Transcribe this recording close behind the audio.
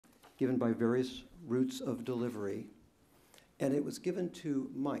given by various routes of delivery, and it was given to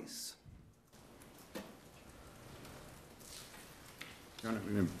mice. I'm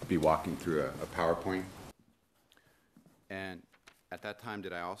going to be walking through a PowerPoint. And at that time,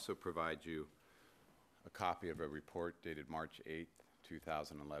 did I also provide you a copy of a report dated March 8th,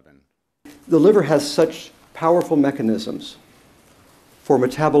 2011? The liver has such powerful mechanisms for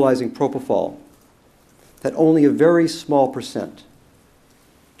metabolizing propofol that only a very small percent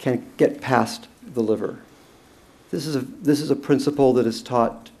can get past the liver. This is a principle that is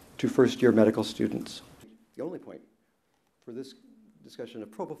taught to first-year medical students. The only point for this discussion of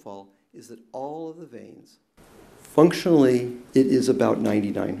propofol is that all of the veins, functionally, it is about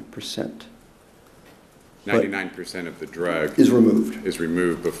 99%. 99% of the drug is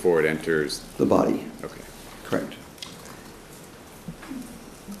removed before it enters the body. Okay. Correct.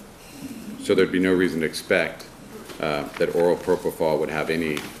 So there'd be no reason to expect that oral propofol would have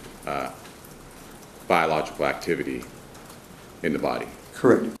any biological activity in the body.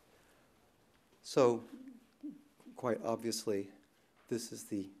 Correct. So, quite obviously, this is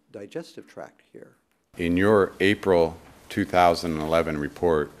the digestive tract here. In your April 2011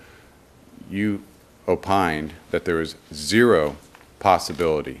 report, you opined that there was zero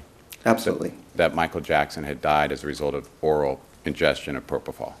possibility Absolutely. that Michael Jackson had died as a result of oral ingestion of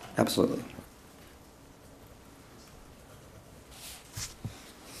propofol. Absolutely.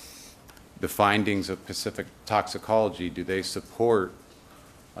 The findings of Pacific toxicology, do they support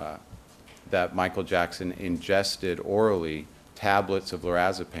that Michael Jackson ingested orally tablets of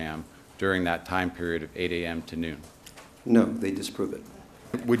lorazepam during that time period of 8 a.m. to noon? No, they disprove it.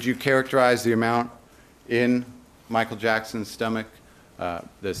 Would you characterize the amount in Michael Jackson's stomach,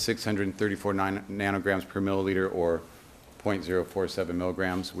 the 634 nanograms per milliliter or 0.047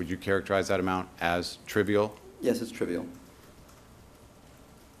 milligrams, would you characterize that amount as trivial? Yes, it's trivial.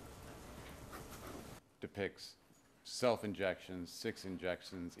 Depicts self-injections, 6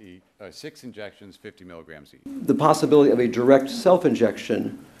 injections, 50 milligrams each. The possibility of a direct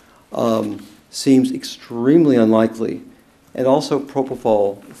self-injection seems extremely unlikely, and also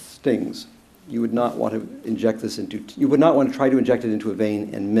propofol stings. You would not want to inject this into, you would not want to try to inject it into a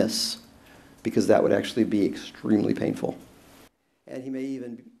vein and miss, because that would actually be extremely painful. And he may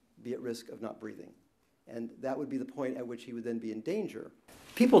even be at risk of not breathing. And that would be the point at which he would then be in danger.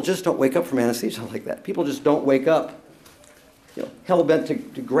 People just don't wake up from anesthesia like that. People just don't wake up, hell-bent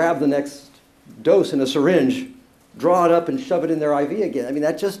to grab the next dose in a syringe, draw it up and shove it in their IV again. I mean,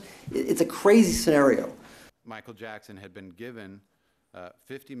 it's a crazy scenario. Michael Jackson had been given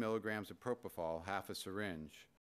 50 milligrams of propofol, half a syringe,